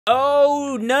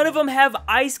Oh, none of them have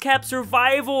ice cap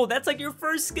survival. That's like your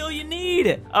first skill you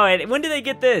need. All right, when do they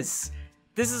get this?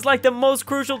 This is like the most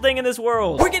crucial thing in this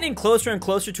world. We're getting closer and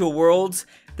closer to a world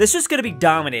that's just gonna be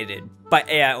dominated by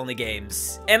AI-only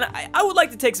games. And I would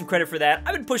like to take some credit for that.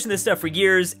 I've been pushing this stuff for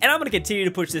years, and I'm gonna continue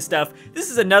to push this stuff.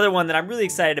 This is another one that I'm really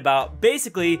excited about.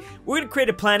 Basically, we're gonna create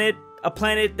a planet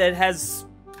that has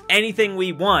anything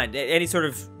we want, any sort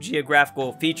of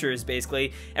geographical features,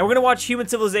 basically. And we're gonna watch human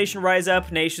civilization rise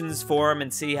up, nations form,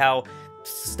 and see how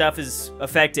stuff is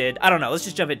affected. I don't know, let's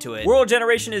just jump into it. World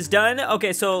generation is done.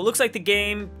 Okay, so it looks like the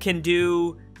game can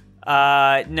do,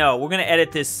 no, we're gonna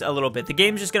edit this a little bit. The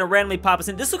game's just gonna randomly pop us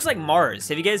in. This looks like Mars.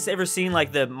 Have you guys ever seen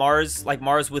like the Mars, like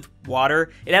Mars with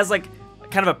water? It has like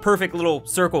kind of a perfect little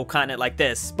circle continent like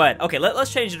this. But okay,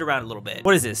 let's change it around a little bit.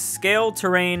 What is this? Scale,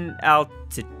 terrain,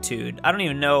 altitude. I don't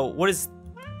even know, what does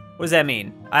that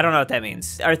mean? I don't know what that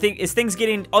means. Is things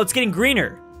getting, oh, it's getting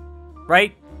greener,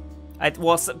 right? I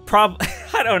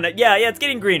don't know. Yeah, it's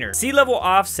getting greener. Sea level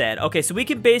offset. Okay, so we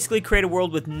can basically create a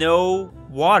world with no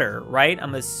water, right?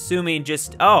 I'm assuming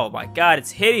just, oh my god,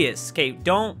 it's hideous. Okay,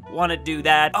 don't want to do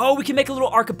that. Oh, we can make a little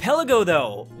archipelago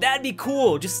though. That'd be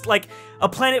cool. Just like a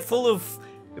planet full of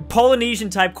Polynesian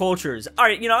type cultures. All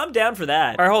right, you know, I'm down for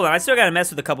that. All right, hold on. I still got to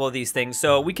mess with a couple of these things.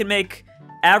 So we can make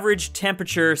average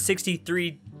temperature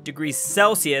 63 degrees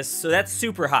Celsius. So that's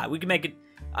super hot. We can make it,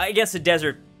 I guess, a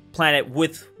desert planet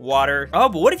with water. Oh,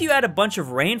 but what if you add a bunch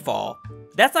of rainfall?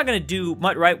 That's not gonna do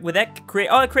much, right? Would that create,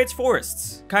 oh, it creates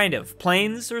forests, kind of.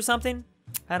 Plains or something?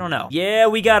 I don't know. Yeah,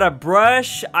 we got a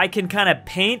brush. I can kind of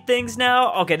paint things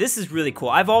now. Okay, this is really cool.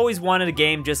 I've always wanted a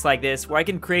game just like this where I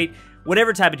can create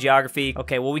whatever type of geography.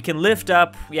 Okay, well, we can lift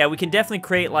up. Yeah, we can definitely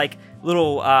create like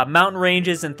little mountain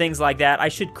ranges and things like that. I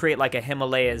should create like a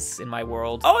Himalayas in my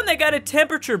world. Oh, and they got a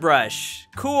temperature brush.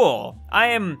 Cool. I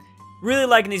am really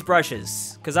liking these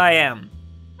brushes, because I am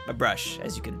a brush,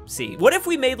 as you can see. What if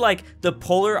we made like the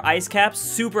polar ice caps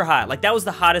super hot? Like that was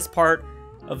the hottest part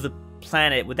of the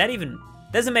planet. Would that even,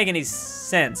 doesn't make any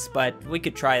sense, but we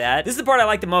could try that. This is the part I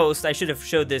like the most. I should have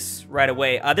showed this right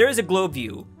away. There is a globe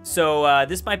view, so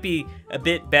this might be a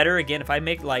bit better. Again, if I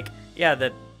make like, yeah,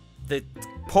 the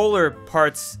polar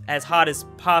parts as hot as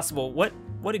possible, what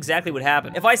exactly would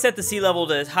happen? If I set the sea level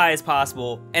to as high as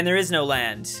possible and there is no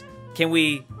land, can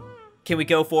we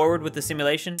go forward with the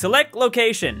simulation? Select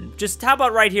location. Just how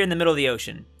about right here in the middle of the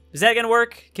ocean? Is that gonna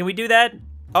work? Can we do that?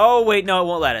 Oh, wait, no, it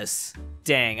won't let us.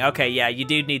 Dang, okay, yeah, you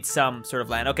do need some sort of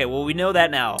land. Okay, well, we know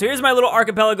that now. So here's my little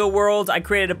archipelago world. I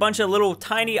created a bunch of little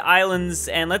tiny islands,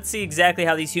 and let's see exactly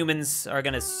how these humans are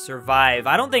gonna survive.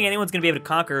 I don't think anyone's gonna be able to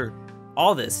conquer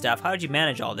all this stuff. How did you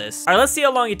manage all this? All right, let's see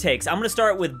how long it takes. I'm gonna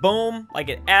start with boom, like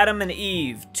an Adam and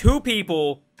Eve. 2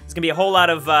 people. It's gonna be a whole lot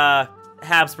of,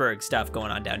 Habsburg stuff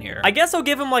going on down here. I guess I'll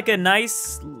give him like a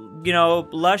nice, you know,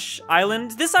 lush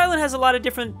island. This island has a lot of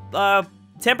different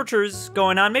temperatures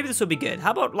going on. Maybe this will be good.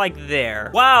 How about like there?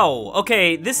 Wow,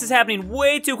 okay, this is happening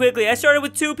way too quickly. I started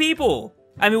with 2 people.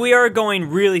 I mean, we are going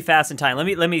really fast in time.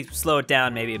 Let me slow it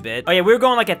down maybe a bit. Oh yeah, we're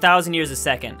going like 1,000 years a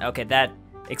second. Okay, that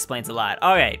explains a lot.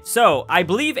 All right, so I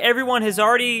believe everyone has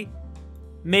already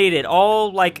made it.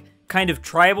 All like kind of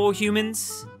tribal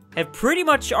humans have pretty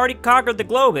much already conquered the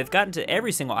globe. They've gotten to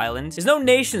every single island. There's no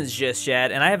nations just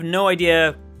yet, and I have no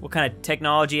idea what kind of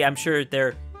technology. I'm sure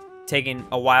they're taking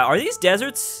a while. Are these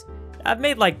deserts? I've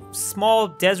made like small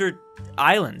desert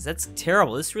islands. That's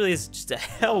terrible. This really is just a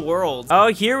hell world. Oh,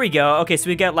 here we go. Okay, so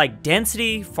we got like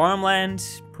density, farmland,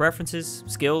 preferences,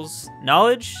 skills,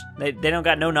 knowledge. They don't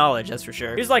got no knowledge, that's for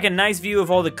sure. Here's like a nice view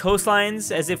of all the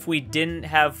coastlines, as if we didn't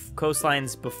have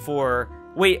coastlines before.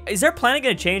 Wait, is our planet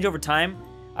gonna change over time?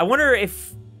 I wonder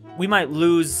if we might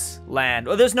lose land.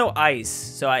 Oh, there's no ice,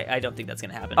 so I don't think that's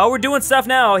gonna happen. Oh, we're doing stuff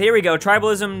now. Here we go.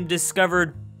 Tribalism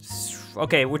discovered.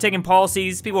 Okay, we're taking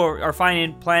policies. People are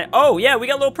finding planet. Oh, yeah, we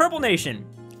got a little purple nation.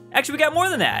 Actually, we got more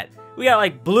than that. We got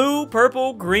like blue,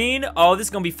 purple, green. Oh, this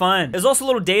is gonna be fun. There's also a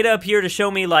little data up here to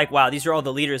show me like, wow, these are all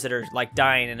the leaders that are like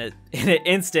dying in an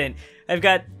instant. I've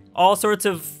got all sorts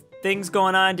of things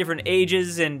going on, different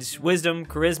ages and wisdom,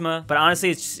 charisma. But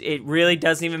honestly, it really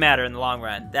doesn't even matter in the long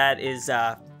run. That is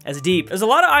as deep. There's a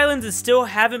lot of islands that still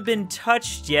haven't been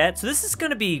touched yet. So this is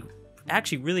gonna be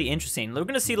actually really interesting. We're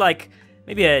gonna see like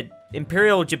maybe a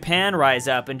Imperial Japan rise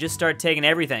up and just start taking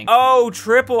everything. Oh,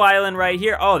 triple island right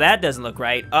here. Oh, that doesn't look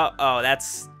right. Uh-oh,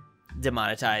 that's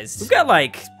demonetized. We've got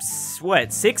like,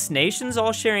 what, 6 nations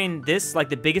all sharing this, like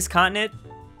the biggest continent?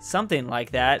 Something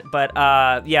like that. But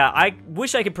yeah, I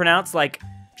wish I could pronounce like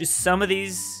just some of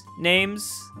these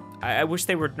names. I wish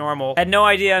they were normal. I had no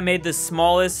idea I made the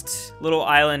smallest little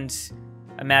island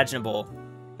imaginable.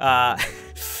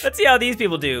 Let's see how these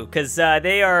people do, because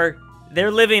they are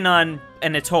they're living on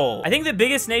an atoll. I think the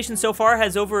biggest nation so far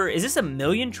has over, is this 1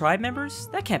 million tribe members?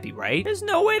 That can't be right. There's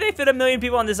no way they fit 1 million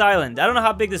people on this island. I don't know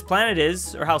how big this planet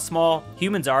is or how small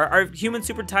humans are. Are humans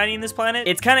super tiny in this planet?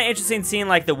 It's kind of interesting seeing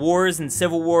like the wars and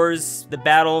civil wars, the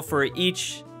battle for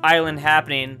each island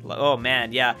happening. Oh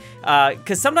man, yeah.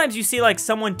 Because sometimes you see like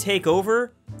someone take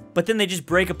over, but then they just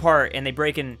break apart and they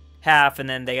break in half and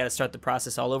then they gotta start the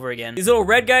process all over again. These little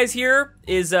red guys here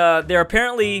is, they're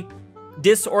apparently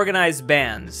disorganized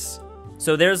bands.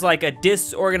 So there's like a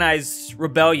disorganized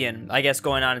rebellion, I guess,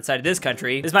 going on inside of this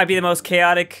country. This might be the most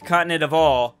chaotic continent of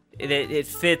all. It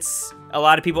fits a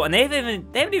lot of people, and they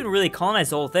haven't even really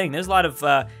colonized the whole thing. There's a lot of,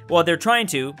 well, they're trying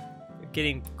to. They're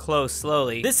getting close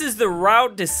slowly. This is the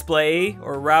route display,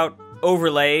 or route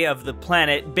overlay of the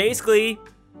planet. Basically,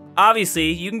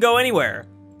 obviously, you can go anywhere.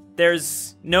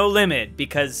 There's no limit,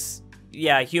 because,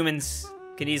 yeah, humans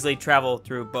can easily travel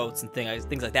through boats and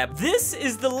things like that. This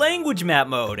is the language map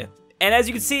mode. And as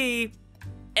you can see,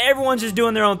 everyone's just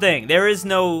doing their own thing. There is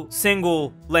no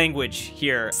single language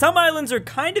here. Some islands are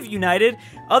kind of united,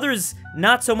 others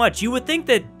not so much. You would think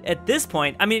that at this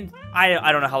point, I mean,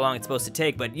 I don't know how long it's supposed to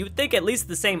take, but you would think at least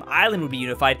the same island would be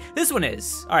unified. This one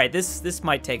is. All right, this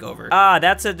might take over. Ah,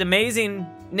 that's an amazing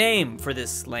name for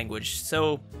this language.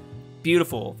 So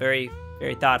beautiful, very,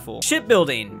 very thoughtful.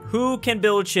 Shipbuilding, who can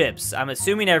build ships? I'm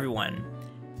assuming everyone.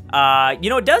 You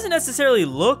know, it doesn't necessarily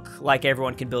look like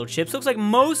everyone can build ships. It looks like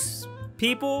most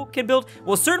people can build.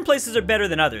 Well, certain places are better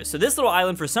than others. So this little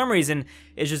island, for some reason,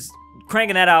 is just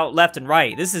cranking that out left and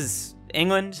right. This is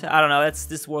England. I don't know.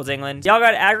 This world's England. Y'all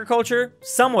got agriculture,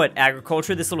 somewhat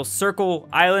agriculture. This little circle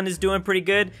island is doing pretty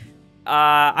good.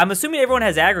 I'm assuming everyone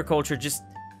has agriculture. Just,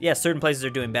 yeah, certain places are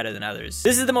doing better than others.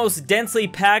 This is the most densely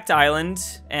packed island,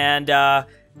 and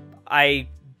I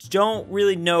don't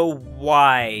really know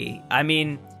why. I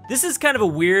mean, this is kind of a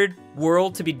weird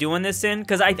world to be doing this in,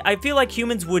 because I feel like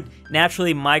humans would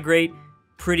naturally migrate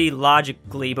pretty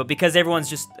logically, but because everyone's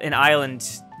just an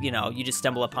island, you know, you just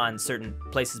stumble upon certain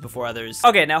places before others.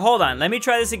 Okay, now hold on. Let me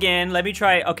try this again. Let me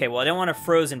try, okay, well, I don't want a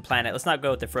frozen planet. Let's not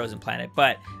go with the frozen planet,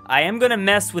 but I am gonna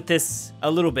mess with this a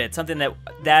little bit, something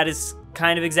that is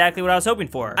kind of exactly what I was hoping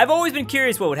for. I've always been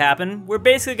curious what would happen. We're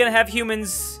basically gonna have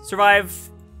humans survive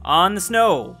on the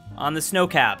snow, on the snow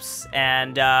caps,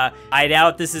 and I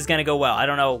doubt this is gonna go well. I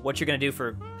don't know what you're gonna do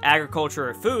for agriculture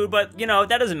or food, but you know,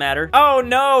 that doesn't matter. Oh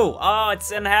no, oh,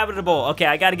 it's uninhabitable. Okay,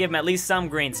 I gotta give them at least some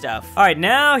green stuff. All right,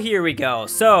 now here we go.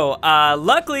 So,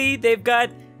 luckily they've got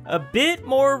a bit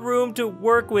more room to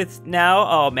work with now.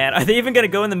 Oh man, are they even gonna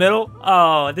go in the middle?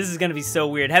 Oh, this is gonna be so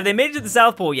weird. Have they made it to the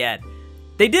South Pole yet?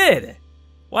 They did.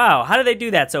 Wow, how did they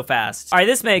do that so fast? All right,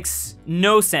 this makes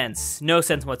no sense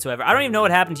whatsoever. I don't even know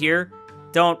what happened here.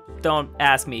 Don't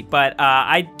ask me, but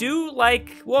I do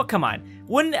like, well, come on.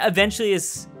 Wouldn't eventually,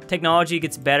 as technology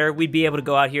gets better, we'd be able to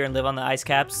go out here and live on the ice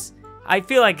caps? I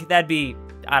feel like that'd be,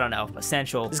 I don't know,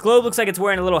 essential. This globe looks like it's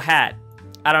wearing a little hat.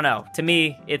 I don't know, to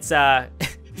me, it's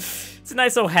it's a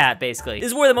nice little hat, basically. This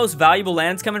is where the most valuable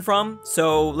land's coming from,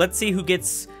 so let's see who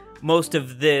gets most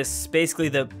of this. Basically,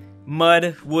 the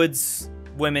mud, woods,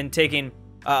 women taking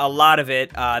a lot of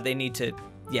it. They need to,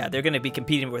 yeah, they're gonna be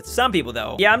competing with some people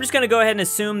though. Yeah, I'm just gonna go ahead and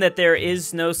assume that there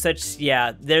is no such,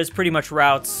 yeah, there's pretty much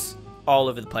routes all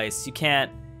over the place. You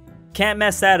can't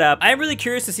mess that up. I'm really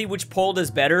curious to see which pole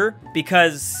does better,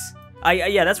 because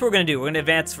yeah, that's what we're gonna do. We're gonna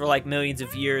advance for like millions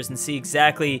of years and see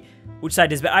exactly which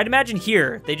side does better. I'd imagine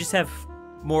here, they just have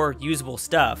more usable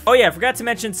stuff. Oh yeah, I forgot to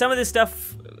mention, some of this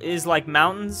stuff is like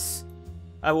mountains.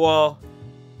 Well,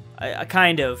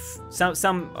 kind of.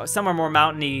 Some are more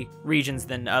mountainy regions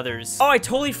than others. Oh, I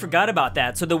totally forgot about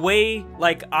that. So the way,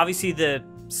 like, obviously the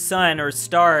sun or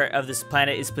star of this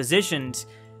planet is positioned,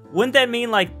 wouldn't that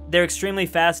mean, like, they're extremely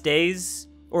fast days?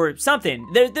 Or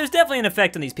something. There's definitely an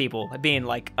effect on these people, being,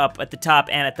 like, up at the top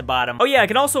and at the bottom. Oh yeah, I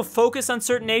can also focus on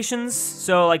certain nations,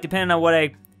 so, like, depending on what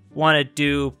I want to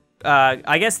do,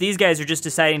 I guess these guys are just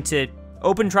deciding to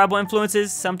open tribal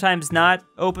influences, sometimes not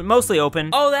open, mostly open.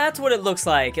 Oh, that's what it looks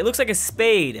like. It looks like a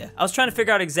spade. I was trying to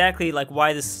figure out exactly like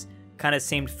why this kind of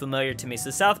seemed familiar to me. So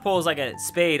the South Pole is like a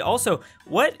spade. Also,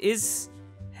 what is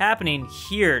happening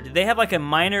here? Did they have like a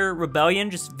minor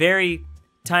rebellion? Just very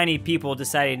tiny people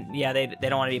deciding, yeah, they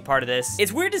don't want to be part of this.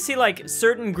 It's weird to see like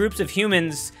certain groups of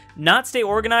humans not stay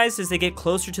organized as they get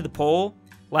closer to the pole.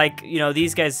 Like, you know,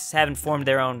 these guys haven't formed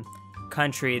their own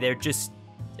country. They're just,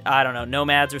 I don't know,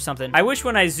 nomads or something. I wish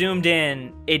when I zoomed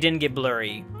in, it didn't get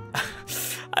blurry.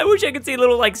 I wish I could see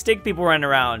little, like, stick people running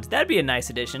around. That'd be a nice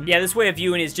addition. Yeah, this way of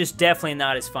viewing is just definitely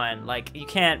not as fun. Like, you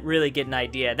can't really get an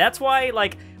idea. That's why,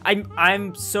 like,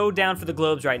 I'm so down for the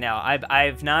globes right now.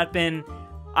 I've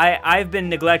been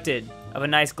neglected of a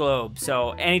nice globe.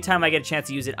 So anytime I get a chance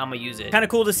to use it, I'm gonna use it. Kind of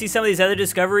cool to see some of these other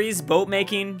discoveries: boat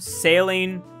making,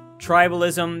 sailing,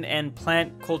 tribalism, and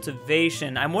plant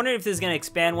cultivation. I'm wondering if this is gonna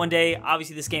expand one day.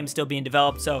 Obviously this game's still being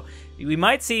developed, so we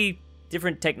might see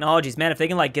different technologies. Man, if they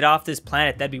can like get off this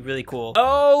planet, that'd be really cool.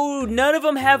 Oh, none of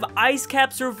them have ice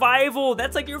cap survival.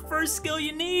 That's like your first skill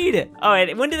you need. All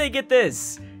right, when do they get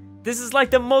this? This is like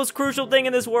the most crucial thing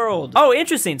in this world. Oh,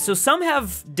 interesting. So some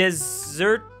have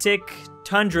desertic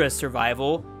tundra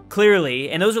survival,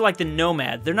 clearly, and those are like the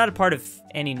nomads. They're not a part of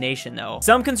any nation though.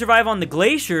 Some can survive on the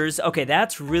glaciers. Okay,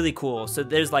 that's really cool. So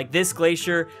there's like this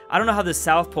glacier. I don't know how the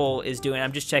South Pole is doing.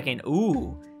 I'm just checking.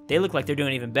 Ooh, they look like they're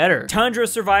doing even better. Tundra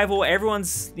survival,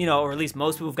 everyone's, you know, or at least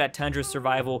most people have got tundra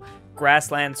survival.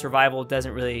 Grassland survival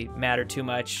doesn't really matter too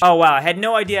much. Oh wow, I had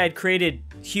no idea I'd created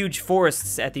huge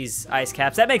forests at these ice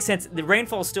caps. That makes sense. The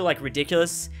rainfall is still like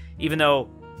ridiculous, even though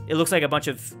it looks like a bunch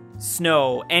of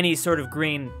snow. Any sort of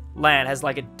green land has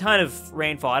like a ton of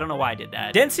rainfall. I don't know why I did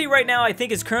that. Density right now I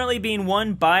think is currently being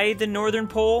won by the northern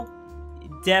pole.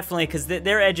 Definitely, because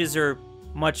their edges are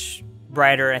much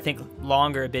brighter, I think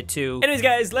longer a bit too. Anyways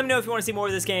guys, let me know if you want to see more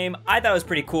of this game. I thought it was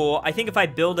pretty cool. I think if I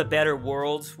build a better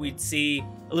world, we'd see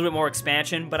a little bit more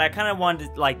expansion, but I kind of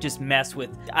wanted to like just mess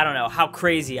with, I don't know, how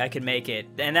crazy I could make it.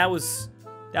 And that was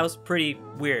pretty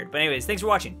weird. But anyways, thanks for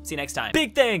watching. See you next time.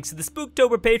 Big thanks to the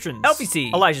Spooktober patrons: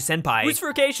 ElphieC, Elijah Senpai,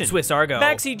 Ruserification, SwissAargau,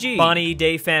 Maxy G, Bonny,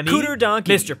 Famme, CooterDonkey,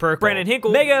 MisterPERKELE, BradenH,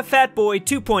 Mega Fatboy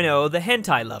 2.0, The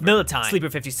Hentai Lover, Millatime,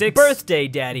 Sleeper56,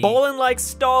 BirthdayDaddy,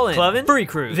 BallinLikeStalin, Furry,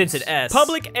 Cruz, Vincent S,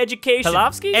 Public Education,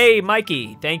 ElphieC,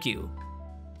 Mikey, thank you.